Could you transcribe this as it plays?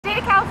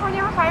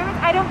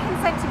I don't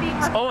consent to being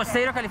recorded. Oh,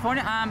 state of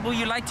California. Would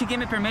you like to give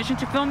me permission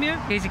to film you?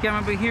 Casey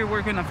Cameron over here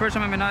working on First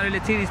Amendment not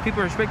LT. These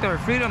people respect our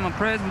freedom of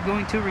press. We're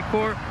going to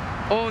record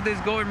all these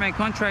government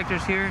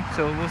contractors here,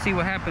 so we'll see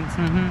what happens.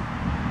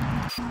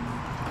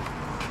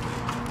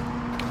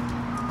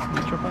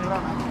 Metro bike?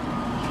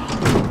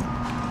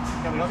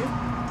 Can we help you?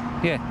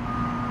 Yeah.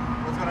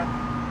 What's going on?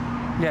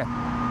 Yeah.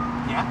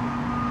 Yeah?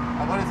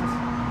 What is this?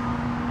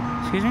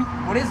 Excuse me?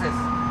 What is this?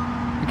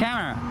 The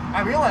camera.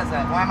 I realize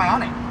that. Why am I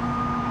on it?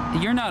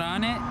 You're not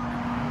on it.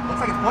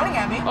 Looks like it's pointing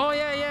at me. Oh,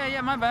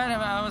 yeah, my bad.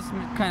 I was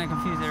kind of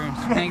confused there.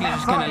 English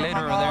is kind of later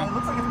over there. It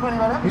looks like it's pointing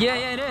right at me.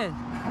 Yeah, it is.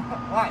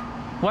 Why?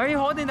 Why are you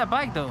holding the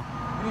bike, though?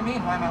 What do you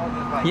mean, why am I holding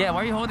this bike? Yeah, why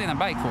are you holding the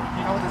bike for? Do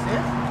you know what this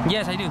is?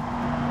 Yes, I do.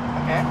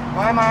 Okay.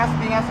 Why am I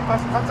being asked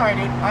questions? I'm sorry,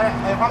 dude.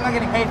 If I'm not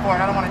getting paid for it,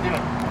 I don't want to do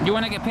it. You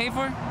want to get paid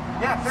for it?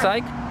 Yeah, sure.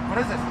 Psych?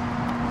 What is this?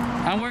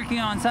 I'm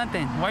working on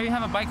something. Why do you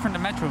have a bike from the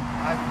metro?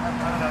 I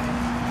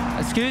don't know.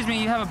 Excuse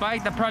me, you have a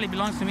bike that probably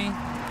belongs to me.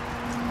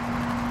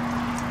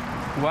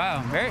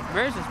 Wow,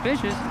 very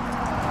suspicious.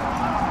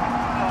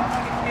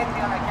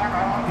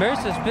 Very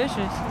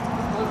suspicious.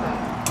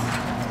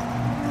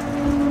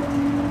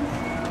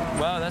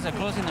 Wow, that's a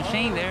closing the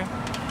shame there.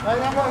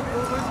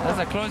 That's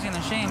a closing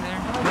the shame there.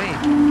 Wait.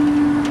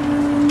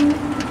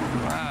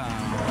 Wow.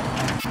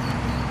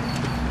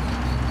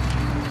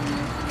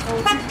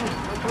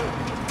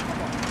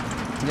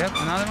 Yep,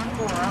 another one?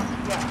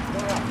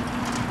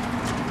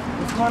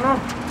 What's going on?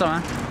 What's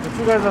on? What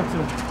you guys up to?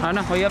 I don't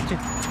know, what are you up to?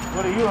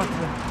 What are you up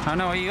to? I don't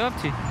know, what are you up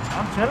to?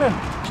 I'm chilling.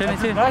 Chilling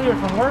I too? just got here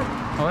from work.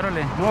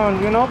 Orderly. Doing,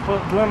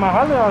 doing my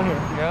holiday out here.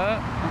 Yeah,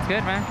 that's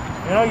good, man.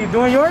 You know, you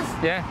doing yours?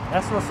 Yeah.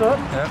 That's what's up.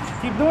 Yep.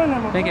 Keep doing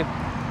them. Thank you.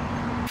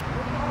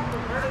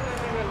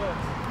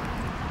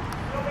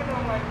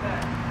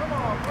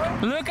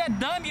 Look how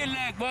dumb you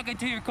look walking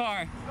to your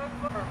car.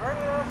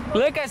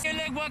 Look at you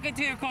look walking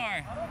to your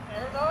car.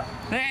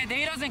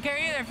 He doesn't care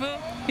either, fool.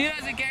 He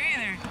doesn't care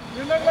either.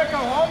 You look like a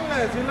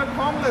homeless. You look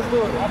homeless,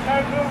 dude.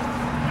 Okay, dude.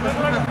 You look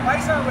like a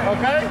paisa, man.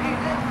 Okay?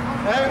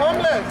 Hey,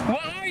 homeless.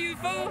 What are you,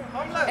 fool?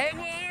 Homeless. Hey,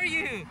 what are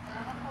you?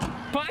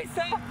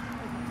 Paisa?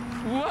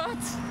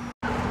 What?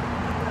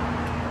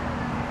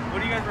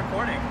 What are you guys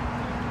recording?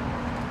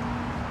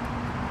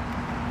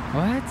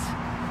 What?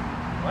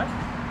 What?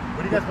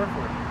 What do you guys work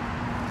for?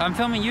 I'm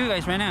filming you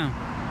guys right now.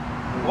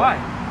 Why?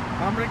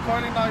 I'm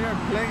recording all your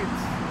plates.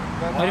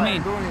 That's What do you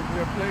mean? I'm doing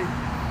your plate.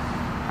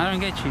 I don't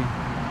get you.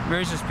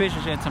 Very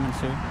suspicious, gentlemen,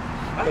 sir.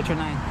 What's your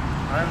name?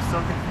 I'm so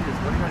confused.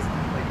 What do you guys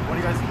like? What do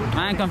you guys?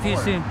 I'm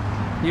confused too.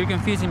 You're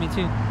confusing me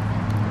too.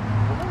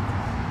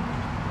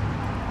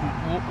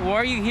 What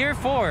are you here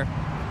for?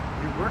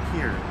 We work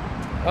here.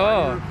 Why Oh.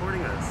 are you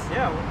recording us?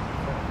 Yeah.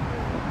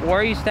 What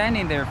are you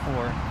standing there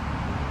for?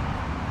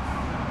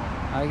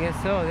 I guess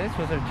so. This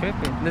was a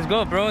tripping. Let's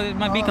go, bro. This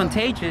might be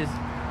contagious.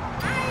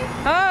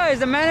 Hi, is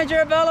the manager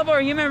available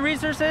or human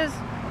resources?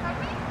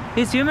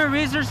 Is human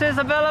resources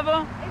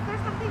available? Is there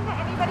something that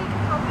anybody can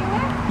help you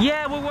with?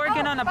 Yeah, we're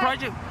working on a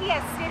project.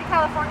 Yes, State of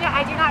California,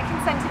 I do not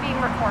consent to being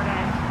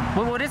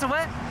recorded. What is it?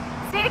 What?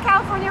 State of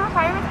California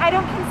requirements, I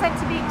don't consent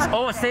to being recorded.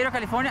 Oh, state of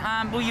California.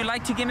 Would you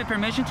like to give me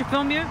permission to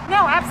film you?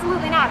 No,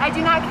 absolutely not. I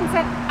do not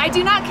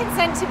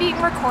consent to being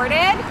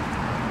recorded.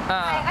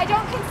 I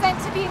don't consent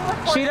to being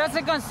recorded. She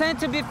doesn't consent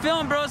to be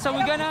filmed, bro, so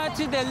we're gonna have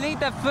to delete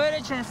the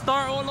footage and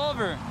start all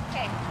over.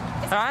 Okay.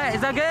 Alright,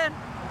 is that good?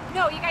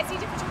 No, you guys need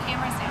to put your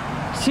cameras down.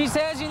 She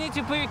says you need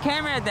to put your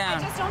camera I down.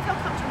 just don't feel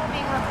comfortable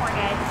being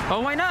recorded. Oh,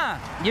 why not?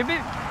 You're a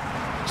bit I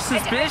just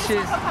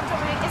suspicious. don't feel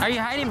comfortable being. Are you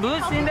hiding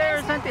booze in there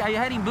or something? Are you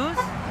hiding booze?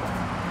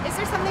 Is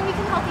there something we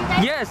can help you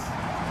guys? Yes.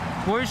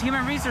 Where's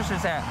human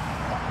resources at?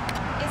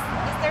 Is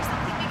there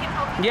something we can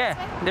help you Yeah,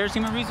 guys with? there's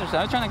human resources.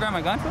 I was trying to grab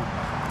my gun.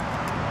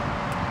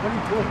 What are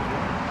you doing?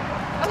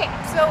 Okay,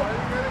 so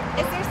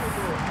is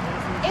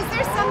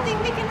there something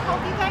we can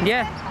help you guys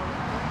Yeah. with?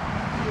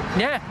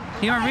 Yeah,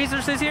 human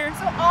resources here.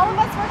 So all of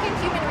us work in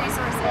human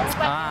resources.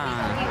 What can we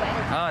help you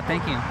with? Oh,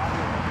 thank you.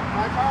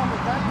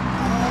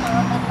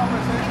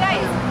 You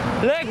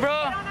guys, Look,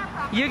 bro,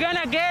 you're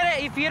gonna get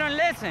it if you don't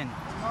listen.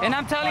 And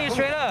I'm telling you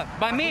straight up,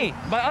 by me,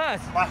 by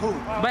us. By who?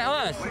 By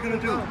us. What are you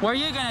gonna do? What are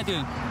you gonna do?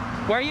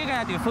 What are you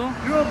gonna do, fool?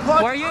 You're a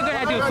punk. What are you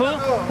gonna do, fool?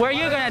 What are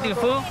you gonna do,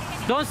 fool?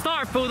 Don't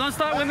start, fool. Don't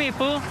start with me,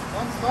 fool.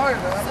 I'm sorry,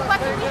 man. so what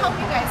can we help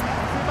you guys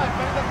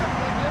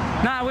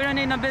with? Nah, we don't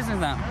need no business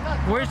now.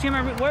 Where's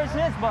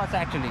his boss,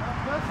 actually?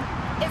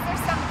 Is there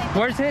something?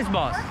 Where's his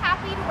boss? We're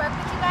happy to work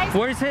with you guys.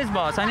 Where's his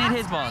boss? I need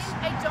his boss.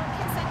 I don't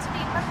consent to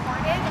being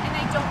recorded, and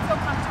I don't feel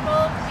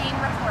comfortable being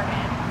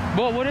recorded.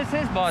 Well, what is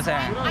his boss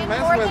at? You don't I'm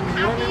mess more with than me.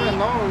 You don't happy. even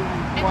know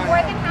I'm why.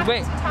 more than happy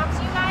Wait. to talk to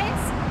you guys.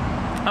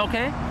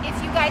 Okay. If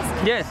you guys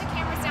can Yes. put the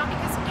cameras down,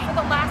 because for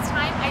the last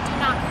time, I do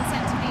not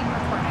consent to being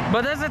recorded.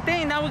 But that's the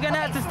thing. Now we're gonna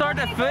have to start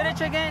the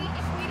footage again.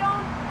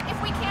 If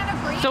we can't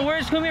agree. So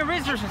where's human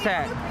resources if we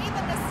at? don't agree,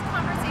 then this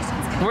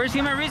conversation's gonna. Where's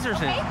human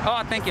resources? Okay.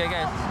 Oh, thank you, I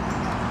guess.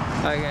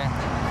 Okay.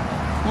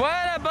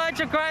 What a bunch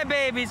of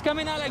crybabies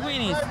coming out like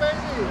weenies. Hey,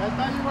 baby, I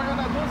thought you were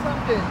gonna do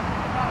something.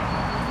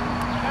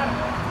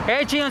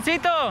 Hey,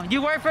 Chioncito,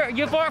 you work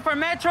for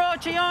Metro,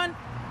 Chion?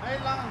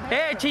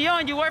 Hey,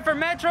 Chillon, you work for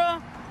Metro?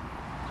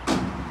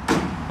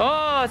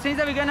 Oh, seems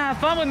that we're gonna have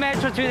fun with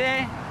Metro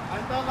today. I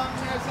thought long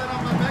hair said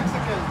I'm a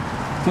Mexican.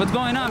 What's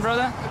going on,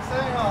 brother?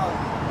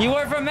 You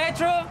work for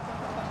Metro?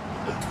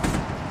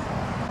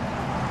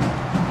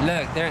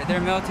 Look, they're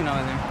melting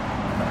over there.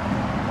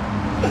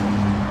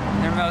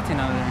 They're melting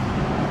over there.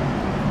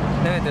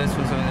 Look at those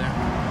fools over there.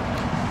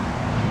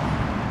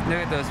 Look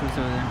at those fools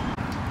over there.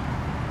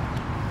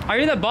 Are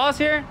you the boss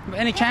here?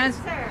 Any chance?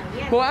 Yes, sir.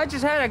 Yes. Well, I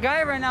just had a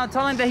guy right now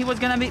telling that he was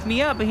gonna meet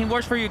me up, and he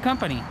works for your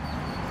company.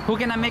 Who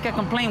can I make a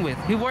complaint with?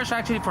 He works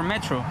actually for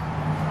Metro.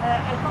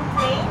 A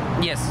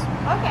complaint? Yes.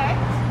 Okay.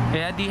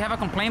 Yeah. Do you have a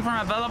complaint form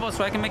available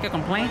so I can make a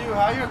complaint? You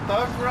hire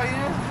thugs right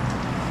here?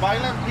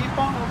 Violent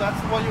people?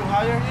 That's what you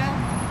hire here?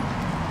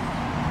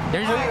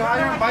 There's So you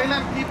hire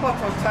violent people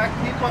to attack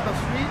people on the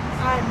streets?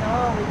 No,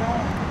 we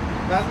don't.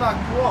 That's not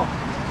cool.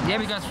 yeah,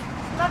 because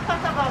Let's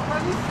talk about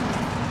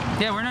police.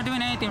 yeah, we're not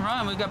doing anything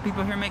wrong. We got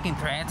people here making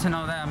threats and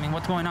all that. I mean,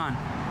 what's going on?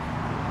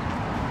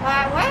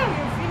 Why are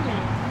you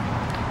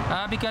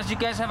filming? Because you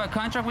guys have a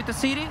contract with the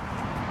city?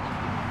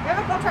 We have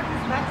a contract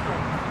with Metro.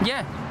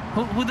 Yeah.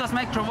 Who does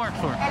Metro work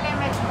for? LA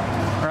Metro.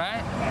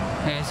 Right?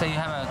 Yeah, so you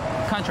have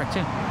a contract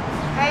too.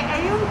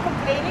 Are you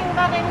complaining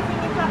about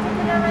anything in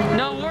particular right now?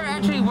 No, we're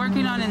actually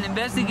working on an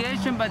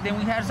investigation, but then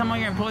we had some of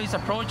your employees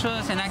approach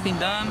us and acting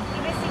dumb.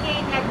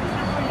 Investigating like with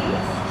the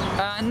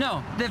police?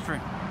 No,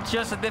 different.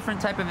 Just a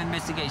different type of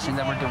investigation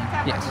that we're doing.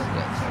 Yes,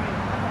 yes.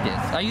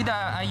 Yes. Are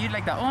you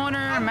like the owner,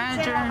 I'm the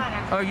manager? general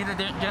manager. Or are you the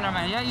general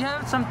manager? Yeah, you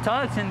have some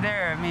thugs in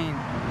there. I mean,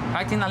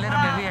 acting a little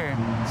bit weird.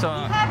 So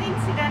We had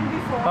incident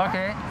before.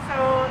 Okay. So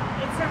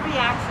it's a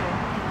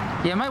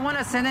reaction. you might want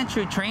to send it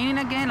to training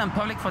again on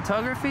public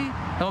photography.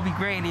 That would be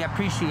greatly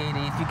appreciated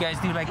if you guys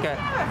do like If you a.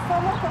 have a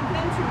formal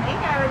complaint to make,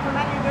 I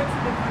recommend you go to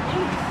the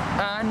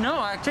police.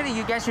 No, actually,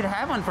 you guys should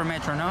have one for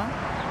Metro, no?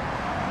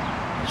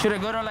 Should I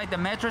go to like the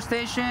metro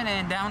station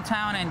and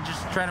downtown and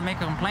just try to make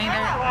a complaint Yeah,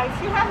 there? well,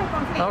 if you have a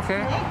complaint Okay.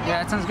 to make, Yeah,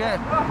 that sounds good.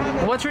 go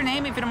ahead. What's your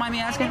name, if you don't mind me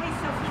My asking? name is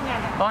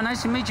Sophie. Oh,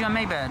 nice to meet you. I'm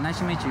Maybad. Nice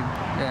to meet you.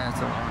 Yeah,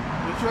 so.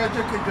 You should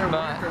educate your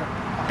But worker.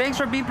 thanks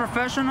for being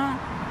professional.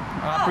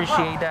 I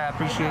appreciate that.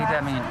 Appreciate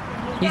that, man.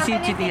 You If seem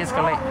to anything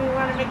de-escalate. wrong, we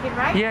want to make it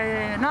right.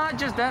 Yeah. Not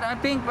just that.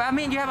 I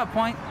mean, you have a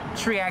point.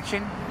 It's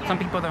reaction. Some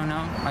people don't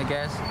know, I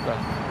guess. But,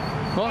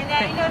 well,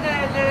 And you know,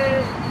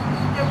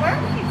 the work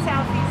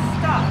itself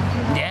is tough.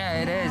 You know?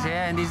 yeah, it is.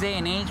 Yeah, in this day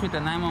and age with the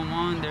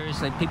 911,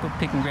 there's like people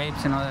picking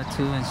grapes and all that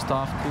too, and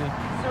stuff too.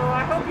 So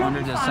I hope you'll Under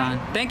be the fine.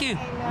 sun. Thank you.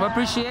 And, We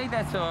appreciate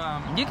that. So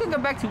you can go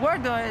back to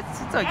work though.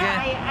 It's okay.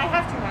 Yeah, I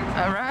have to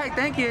run. All right.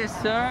 Thank you. It's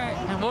all right.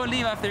 And we'll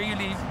leave after you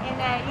leave.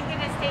 And you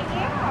gonna stay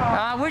here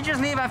or? We'll just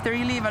leave after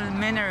you leave a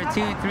minute or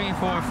 2, 3,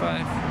 4,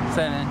 5,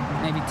 7,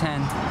 maybe 10.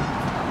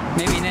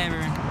 Maybe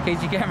never.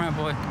 KG camera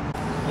boy.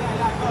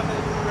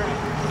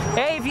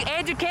 Hey, if you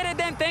educated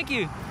them, thank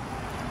you.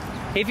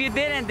 If you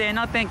didn't, then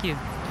no thank you.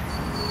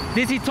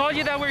 Did he told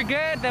you that we're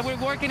good, that we're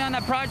working on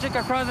a project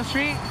across the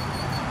street?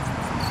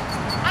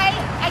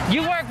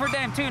 You work for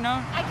them too,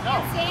 no? I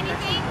can't say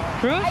anything.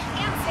 Bruce? I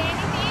can't say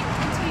anything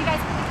until you guys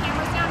put the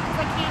cameras down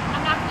because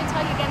I'm not going to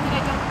tell you again that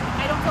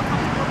I don't feel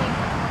comfortable being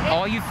recorded.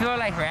 Oh, you feel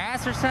like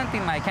harassed or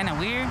something, like kind of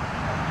weird?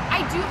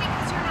 I do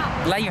because you're not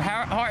listening. Like your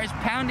heart is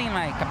pounding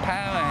like a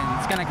pow and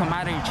it's gonna come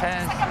out of your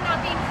chest. It's like I'm not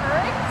being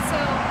heard, so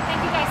thank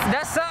you guys.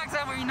 That sucks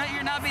that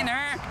you're not being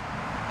heard.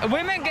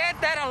 Women get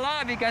that a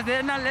lot because they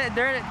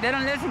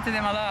don't listen to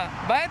them a lot.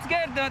 But it's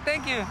good though,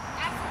 thank you.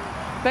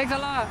 Absolutely. Thanks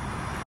a lot.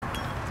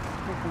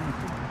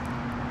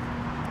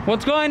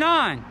 What's going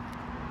on?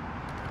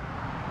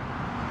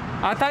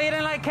 I thought you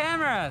didn't like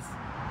cameras.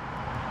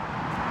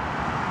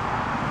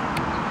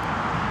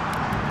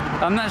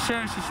 I'm not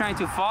sure if she's trying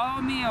to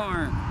follow me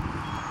or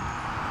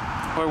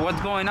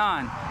what's going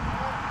on.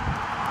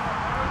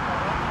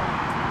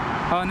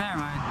 Oh, never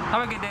mind.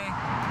 Have a good day.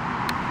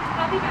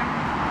 I'll be back.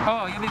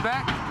 Oh, you'll be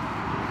back?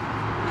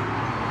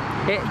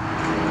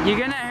 You're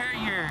gonna hurt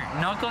your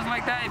knuckles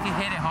like that if you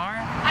hit it hard?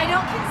 I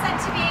don't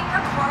consent to being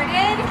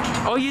recorded.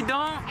 Oh, you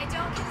don't? I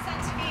don't consent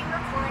to being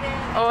recorded.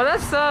 Oh, that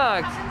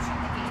sucks. Have them shut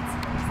the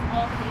gates, please.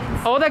 All the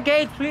gates. All the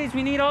gates, please.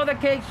 We need all the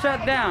gates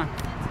shut down. I don't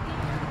consent to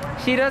being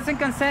recorded. She doesn't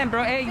consent,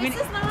 bro. Hey, This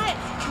is not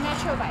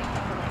Metro bike,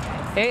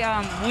 guys. hey,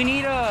 we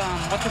need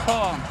what's it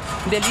called?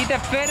 Delete the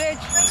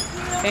footage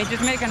and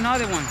just make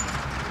another one.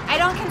 I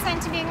don't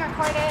consent to being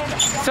recorded.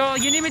 So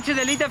you need me to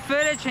delete the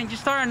footage and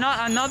just start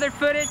another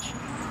footage?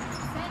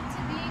 Consent to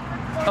being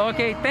recorded.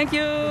 Okay, thank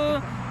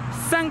you.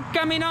 San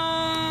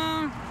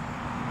Camino.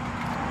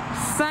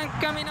 San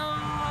Camino.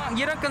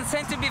 You don't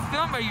consent to be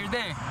filmed, but you're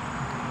there.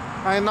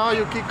 I know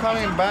you keep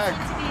coming back. I don't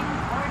consent to being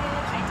recorded.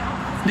 I don't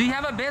consent. Do you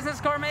have a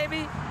business card,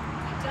 maybe? I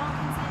don't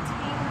consent to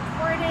being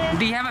recorded.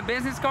 Do you have a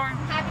business card?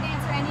 I'm happy to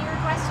answer any of your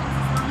questions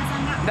as long as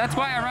I'm not. That's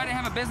why I'd rather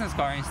have a business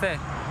card instead.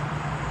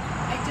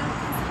 I don't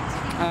consent to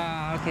being.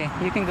 Okay,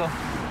 you can go.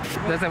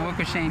 That's a walk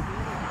of shame.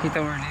 Keep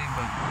the word in,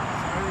 but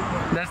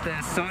that's the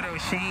soda of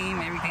shame,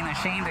 everything of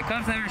shame. The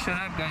cops never showed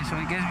up, guys, so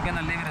I guess we're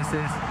gonna leave it as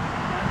this.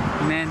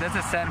 Man, that's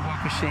a sad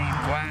walk of shame.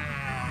 Wow.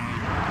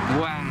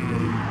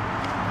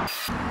 Wow.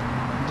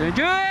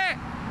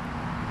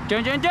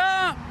 Jump, jump,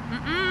 jump.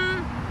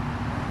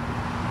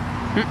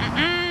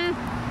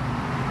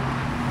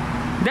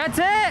 That's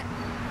it.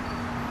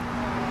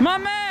 My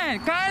man,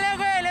 Kyle,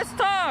 let's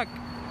talk.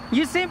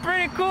 You seem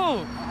pretty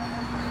cool.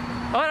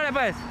 Órale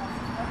pues.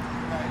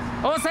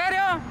 Oh,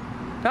 serio?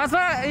 That's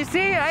what, you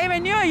see, I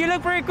even knew it. You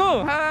look pretty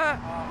cool.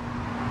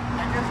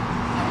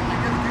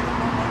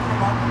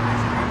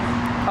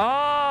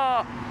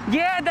 Oh,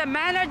 yeah, the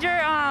manager,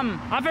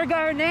 I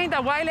forgot her name.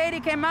 The white lady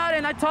came out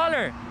and I told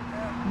her.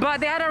 But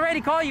they had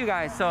already called you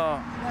guys, so.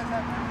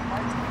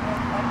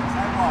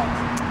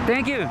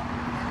 Thank you.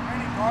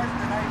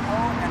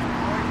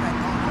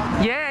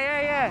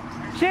 Yeah.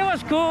 She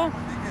was cool.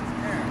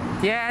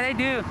 Yeah, they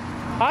do.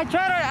 I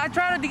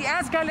try to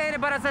de-escalate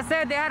it, but as I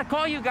said, they had to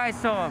call you guys,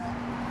 so.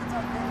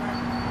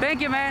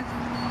 Thank you, man.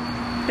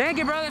 Thank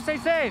you, brother. Stay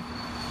safe.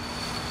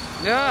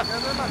 Yeah.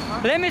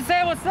 Let me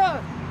say what's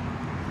up.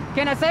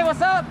 Can I say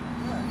what's up?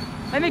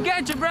 Let me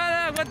get you,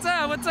 brother. What's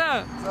up? What's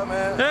up? What's up,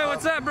 man? Hey,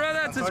 what's up,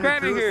 brother?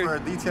 Subscribing here. For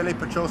DTLA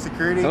Patrol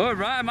Security. All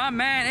right, my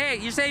man. Hey,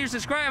 you say you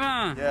subscribe,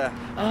 huh? Yeah.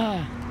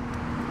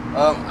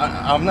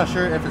 I'm not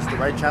sure if it's the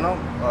right channel,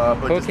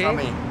 but just tell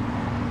me.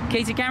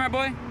 Casey Camera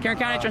Boy, Kern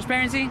County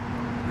Transparency.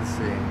 Let's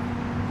see.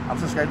 I'm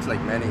subscribed to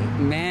like many.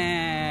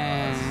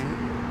 Man,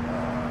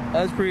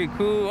 that's pretty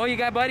cool. Oh, you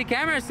got body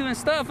cameras doing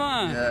stuff,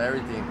 huh? Yeah,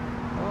 everything.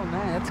 Oh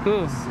man, that's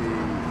cool. Let's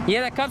see.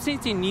 Yeah, that comes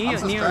into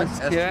news.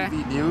 Yeah.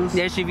 News.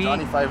 The SUV.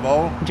 Johnny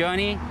 50.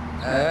 Johnny.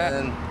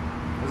 And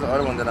there's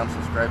another one that I'm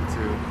subscribed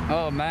to.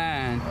 Oh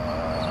man.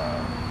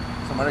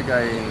 Some other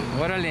guy in.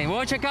 What a name.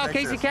 Well, check out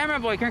Casey Camera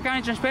Boy, Kern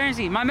County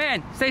Transparency. My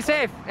man, stay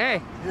safe.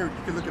 Hey. Here, you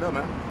can look it up,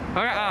 man.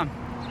 All right.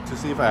 To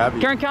see if I have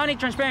you. Kern County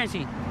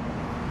Transparency.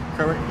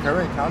 Kern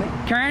County?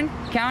 Kern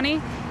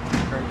County.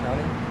 Kern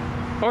County.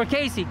 Or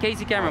Casey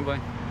Camera Boy.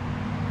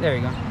 There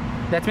you go.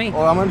 That's me.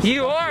 Oh, I'm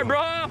you are,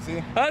 bro.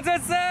 See? That's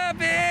what's up,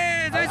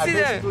 man. I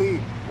basically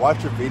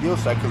watch your videos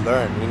so I could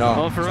learn, you know.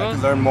 Oh, for real? I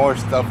could learn more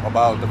stuff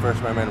about the First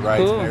Amendment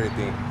rights and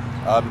everything.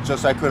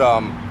 Just so I could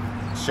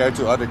share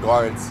to other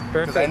guards.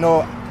 Because I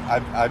know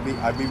I'd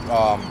be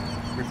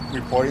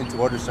reporting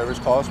to other service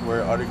calls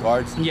where other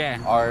guards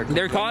are.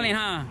 They're calling,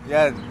 huh?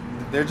 Yeah,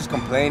 they're just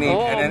complaining,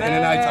 and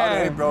then I tell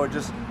them, hey, bro,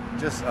 just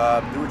do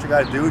what you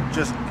gotta do.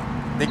 Just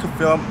they could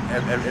film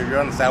if you're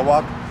on the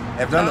sidewalk,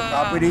 if they're on the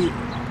property.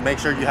 Make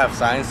sure you have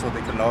signs so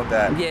they can know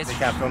that they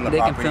can't film the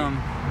property. Can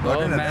film.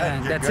 Oh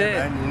man, that's it.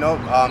 Man. You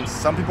know,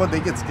 some people they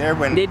get scared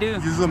when they do.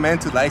 You zoom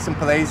into license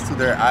plates to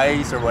their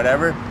eyes or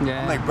whatever.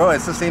 Yeah. I'm like, bro,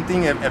 it's the same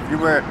thing. If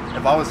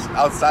I was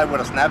outside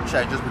with a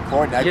Snapchat just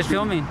recording,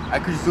 filming, I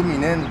could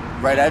zooming in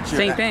right at you.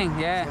 Same thing,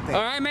 yeah. Same thing.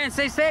 All right, man,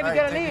 stay safe. You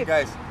gotta leave. You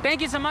guys. Thank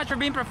you so much for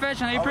being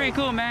professional. You're pretty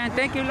cool, man.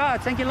 Thank you a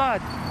lot. Thank you a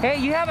lot. Hey,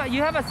 you have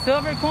a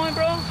silver coin,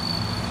 bro?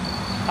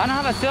 I don't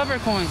have a silver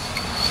coin.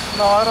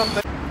 No, I don't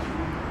think.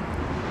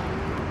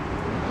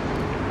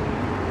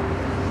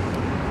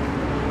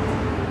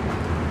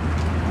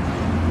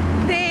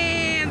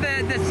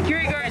 The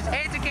security guard is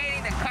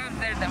educating the cops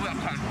there. That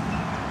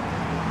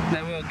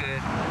will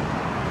good.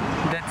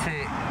 That's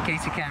it.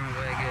 Casey Camera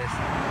Boy, I guess.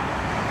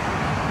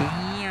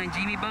 Yeah,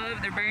 Jimmy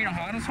Bub, they're burying a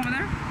HODLs over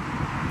there?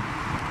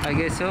 I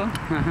guess so.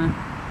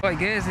 I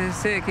guess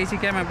it's it. Casey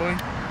Camera Boy.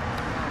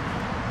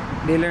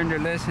 They learned their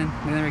lesson.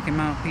 They never came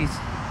out. Peace.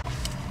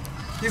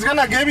 He's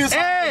gonna give you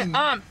something.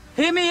 Hey,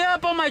 hit me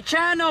up on my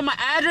channel. My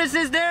address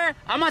is there.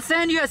 I'm gonna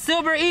send you a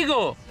silver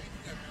eagle.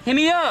 Hit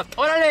me up.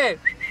 Órale.